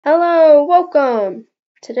Welcome!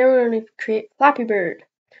 Today we're going to create Flappy Bird.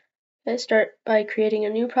 Let's start by creating a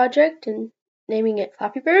new project and naming it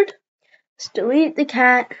Flappy Bird. Let's delete the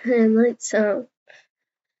cat and let's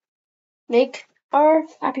make our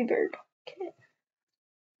Flappy Bird. Okay.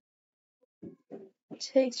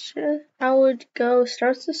 I would go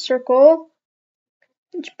start with the circle,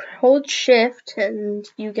 hold shift, and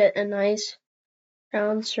you get a nice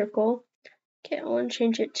round circle. Okay, I want to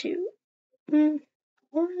change it to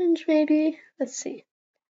orange maybe. Let's see.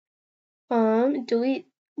 Delete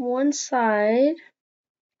one side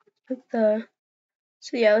of the.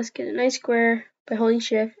 So yeah, let's get a nice square by holding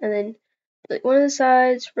shift, and then like one of the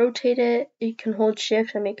sides, rotate it. You can hold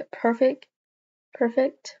shift and make it perfect.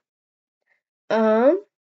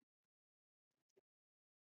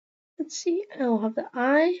 Let's see. I'll have the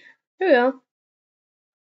eye. There we go.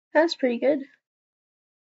 That's pretty good.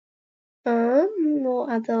 We'll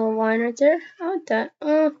add the little line right there. I like that.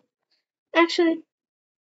 Actually,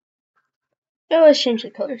 let's change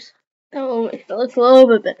the colors. That will make it look a little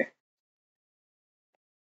bit better.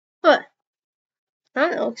 But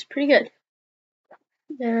that looks pretty good.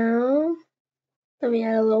 Now, let me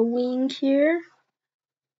add a little wing here.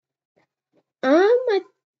 I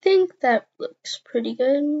think that looks pretty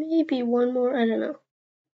good. Maybe one more, I don't know.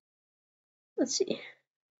 Let's see.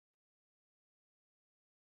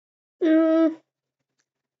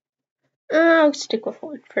 I'll stick with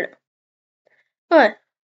one for now. Alright.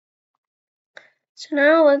 So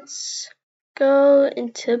now let's go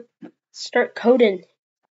into start coding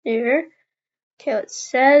here. Okay, let's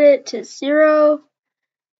set it to 0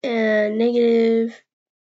 and negative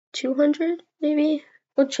 200 maybe.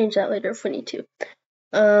 We'll change that later if we need to.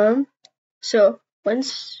 So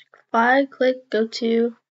once I click go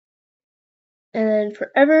to, and then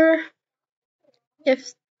forever,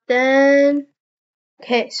 if then,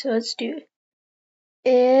 okay, so let's do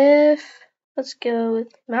let's go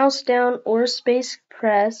with mouse down or space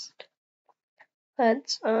pressed.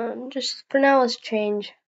 Let's just for now let's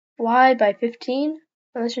change Y by 15.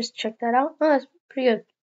 Let's just check that out. Oh, that's pretty good.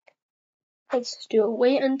 Let's do a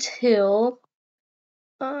wait until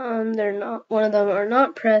they're not, one of them are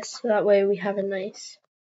not pressed, so that way we have a nice,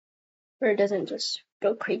 where it doesn't just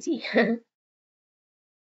go crazy.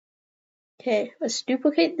 Okay, let's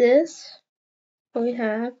duplicate this. What we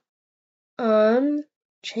have,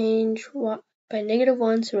 change Y by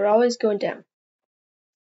 -1, so we're always going down.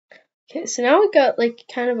 Okay, so now we got like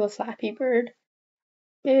kind of a Flappy Bird.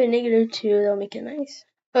 Maybe a -2, that'll make it nice.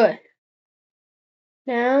 Okay.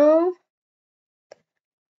 Now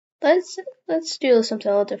let's do something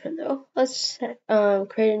a little different though. Let's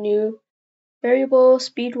create a new variable,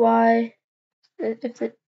 speed Y, if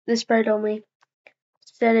the sprite only.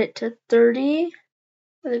 Set it to 30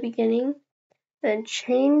 at the beginning, then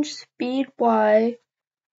change speed Y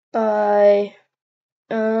by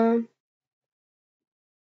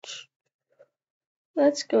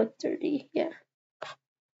let's go with 30, yeah.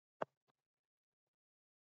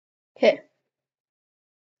 Okay.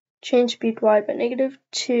 Change speed Y by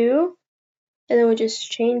 -2, and then we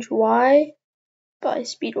just change Y by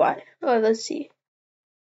speed Y. Oh, let's see.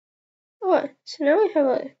 Oh, so now we have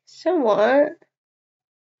a somewhat,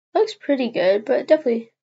 looks pretty good, but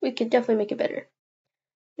definitely, we could definitely make it better.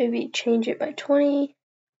 Maybe change it by 20.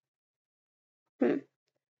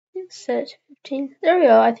 Set it to 15. There we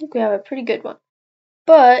go. I think we have a pretty good one.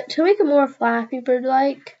 But to make it more Flappy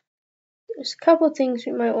Bird-like, there's a couple things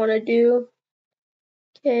we might want to do.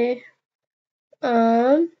 Okay.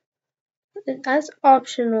 That's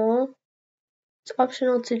optional. It's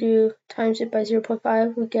optional to do times it by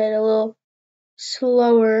 0.5. We get a little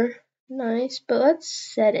slower. Nice. But let's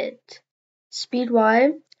set it. Speed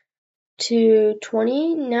Y to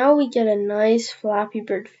 20. Now we get a nice Flappy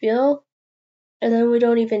Bird feel. And then we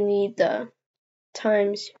don't even need the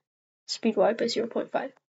times speed Y by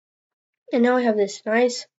 0.5. And now we have this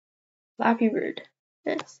nice Flappy Bird.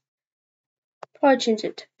 Yes. Probably change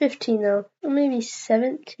it to 15 though. Or maybe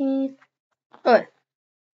 17. Oh, I think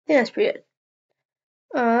that's pretty good.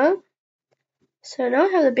 So now I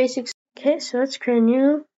have the basics. Okay, so let's create a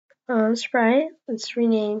new sprite. Let's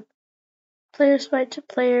rename player sprite to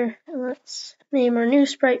player, and let's name our new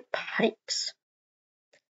sprite pipes.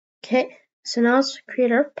 Okay, so now let's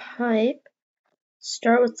create our pipe.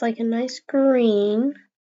 Start with like a nice green,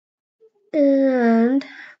 and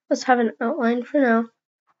let's have an outline for now.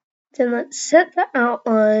 Then let's set the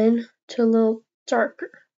outline to a little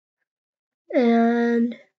darker,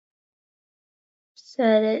 and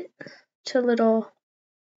set it to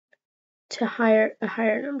a higher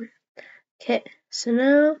number. Okay, so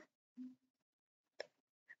now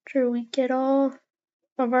after we get all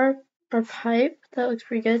of our pipe, that looks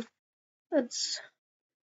pretty good. let's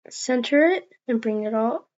center it and bring it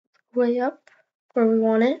all the way up where we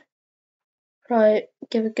want it. Probably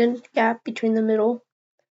give a good gap between the middle.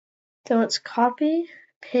 Then let's copy,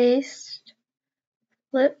 paste,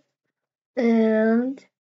 flip, and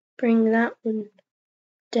bring that one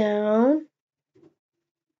down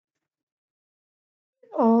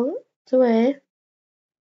all the way.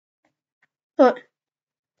 Oh,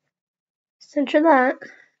 center that,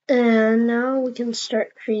 and now we can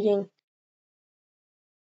start creating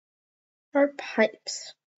our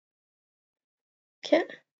pipes. Okay.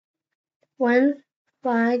 When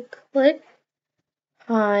flag click,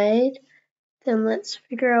 hide, then let's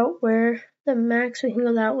figure out where the max we can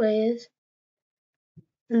go that way is.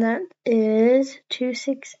 And that is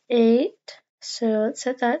 268. So let's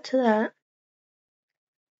set that to that.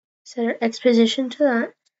 Set our X position to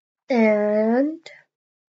that. And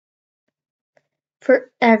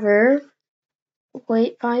forever,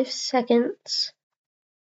 wait 5 seconds,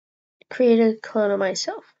 create a clone of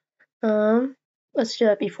myself. Let's do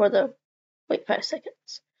that before the wait 5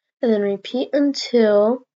 seconds. And then repeat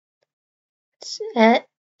until at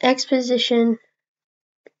X position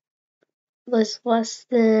was less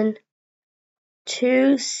than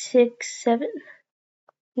 267.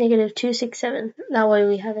 Negative 267. That way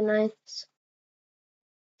we have a nice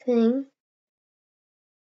thing.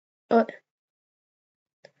 Oh,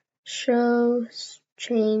 shows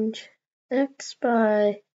change X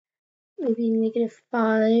by maybe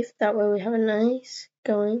 -5. That way we have a nice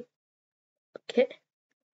going. Okay.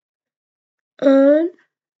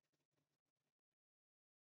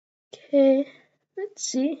 Okay, let's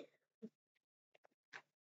see.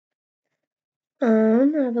 I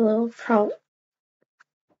have a little problem.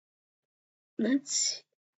 Let's see.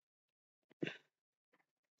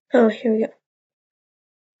 Oh, here we go.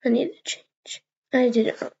 I need to change. I did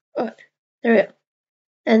it wrong. Oh, there we go.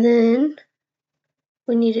 And then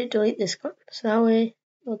we need to delete this one. So that way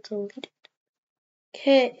we'll delete it.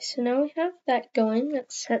 Okay, so now we have that going.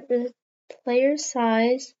 Let's set the player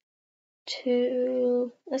size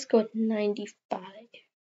to, let's go with 95.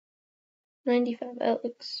 95, that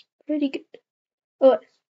looks pretty good. Oh,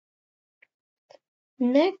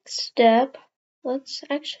 next step, let's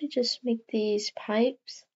actually just make these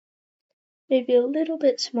pipes maybe a little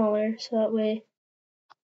bit smaller so that way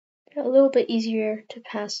a little bit easier to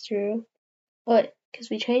pass through. But because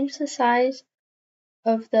we changed the size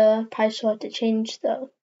of the pipes, we'll have to change the,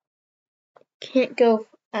 can't go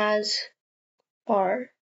as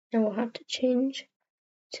far, and we'll have to change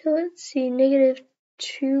to, let's see,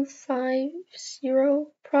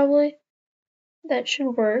 -250 probably. That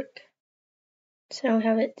should work. So now we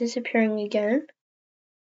have it disappearing again.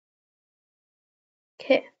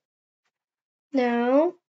 Okay.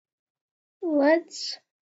 Now let's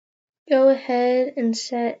go ahead and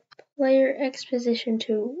set player X position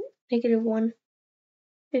to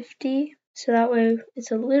 -150. So that way it's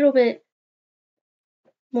a little bit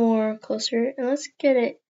more closer. And let's get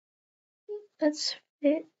it. Let's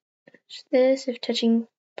fit this if touching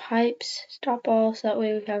pipes, stop all, so that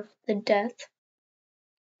way we have the death.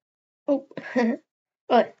 Oh,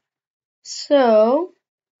 but so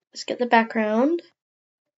let's get the background.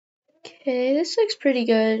 Okay, this looks pretty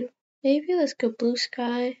good. Maybe let's go blue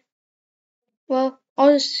sky. Well,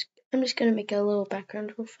 I'm just gonna make a little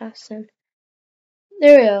background real fast then.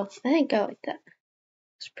 There we go. I think I like that.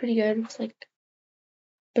 It's pretty good. It's like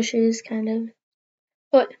bushes kind of.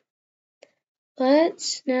 But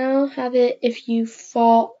let's now have it, if you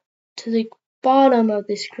fall to the bottom of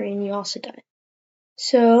the screen, you also die.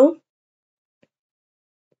 So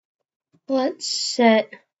let's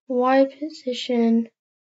set Y position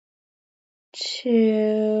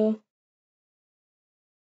to,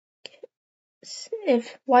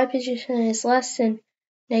 if Y position is less than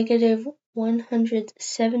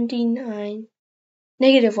 -179,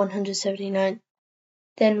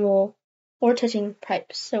 then or touching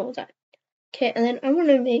pipes, then we'll die. Okay, and then I want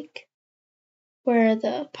to make where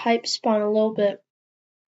the pipes spawn a little bit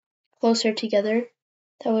closer together.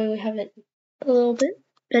 That way we have it a little bit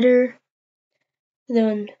better,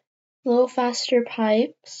 then a little faster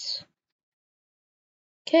pipes.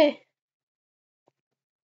 Okay.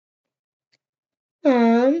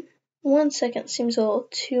 1 second seems a little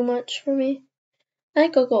too much for me. I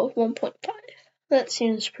think I'll go with 1.5. That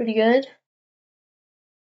seems pretty good.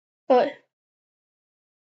 But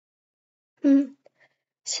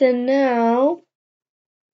so now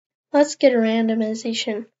let's get a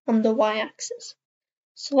randomization on the y-axis.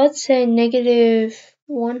 So let's say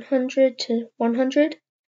 -100 to 100.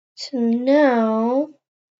 So now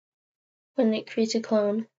when it creates a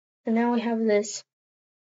clone, and now we have this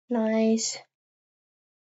nice,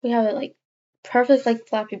 we have it like perfect like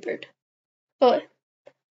Flappy Bird. Oh,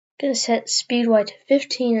 gonna set speed Y to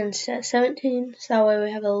 15 instead of 17, so that way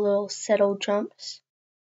we have a little settled jumps.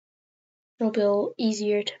 It'll be a little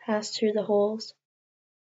easier to pass through the holes,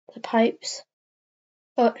 the pipes.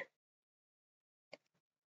 Oh.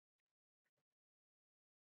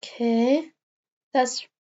 Okay, that's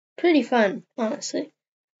pretty fun, honestly.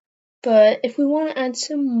 But if we want to add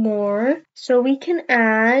some more, so we can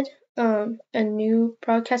add a new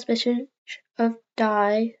broadcast message of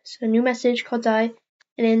die, so a new message called die,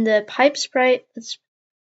 and in the pipe sprite, let's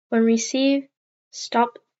when receive,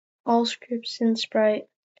 stop all scripts in sprite,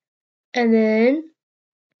 and then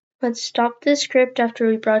let's stop this script after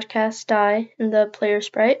we broadcast die in the player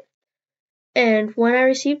sprite, and when I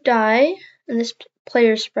receive die in this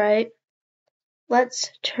player sprite,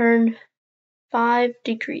 let's turn 5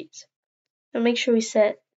 degrees. And make sure we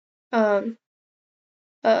set our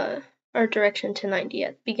direction to 90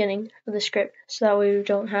 at the beginning of the script, so that way we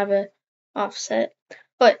don't have a offset.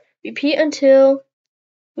 But repeat until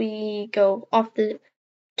we go off to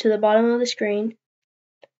the bottom of the screen,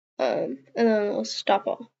 and then we'll stop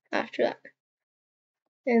all after that.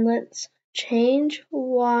 And let's change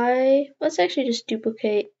Y. Let's actually just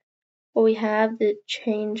duplicate what we have, the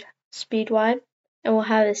change speed Y, and we'll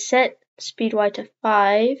have it set speed Y to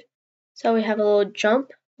 5, so we have a little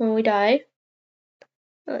jump when we die.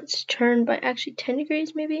 Let's turn by actually 10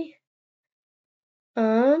 degrees maybe.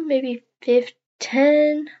 Maybe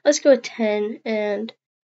 10. Let's go with 10, and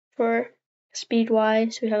for speed Y,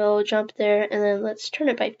 so we have a little jump there, and then let's turn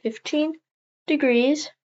it by 15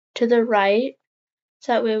 degrees to the right,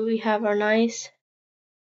 so that way we have our nice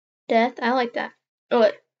death. I like that.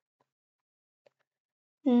 Okay.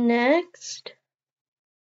 Next,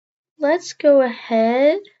 let's go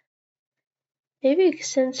ahead. Maybe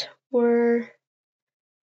since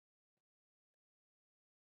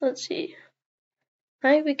let's see.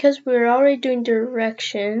 I think because we're already doing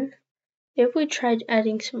direction, if we tried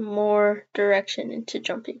adding some more direction into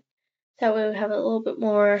jumping, that way we have a little bit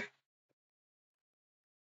more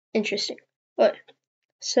interesting. But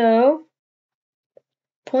so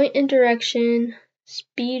point and direction,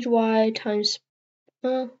 speed Y times,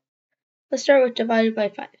 well, let's start with divided by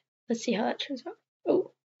 5. Let's see how that turns out.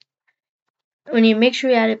 Oh, when you make sure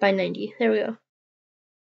you add it by 90. There we go.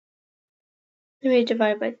 Let me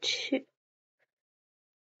divide by 2.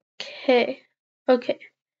 Okay.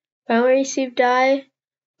 When we receive die,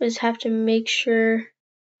 we just have to make sure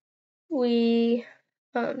we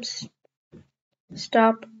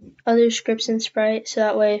stop other scripts in sprite, so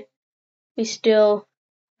that way we still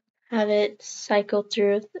have it cycle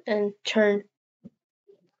through and turn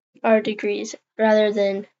our degrees rather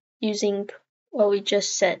than using what we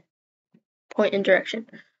just set, point and direction.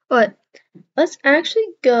 But let's actually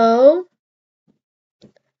go.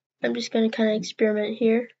 I'm just going to kind of experiment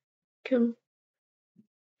here, figuring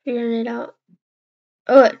it out.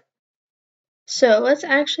 Okay, so let's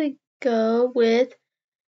actually go with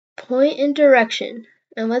point and direction,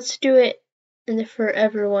 and let's do it in the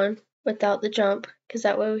forever one without the jump, because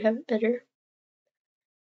that way we have it better.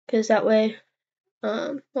 Because that way,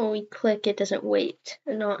 when we click, it doesn't wait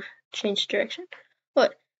and not change direction.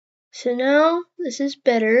 But so now this is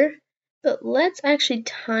better, but let's actually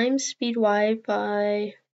times speed Y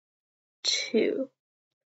by 2.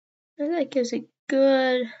 And that gives a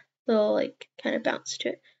good little kind of bounce to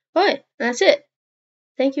it. Alright, that's it.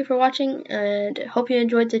 Thank you for watching, and hope you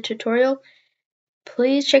enjoyed the tutorial.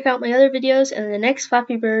 Please check out my other videos, and the next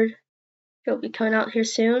Flappy Bird will be coming out here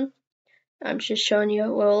soon. I'm just showing you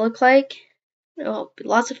what it will look like. It'll be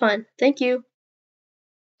lots of fun. Thank you,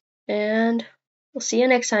 and we'll see you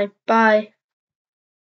next time. Bye.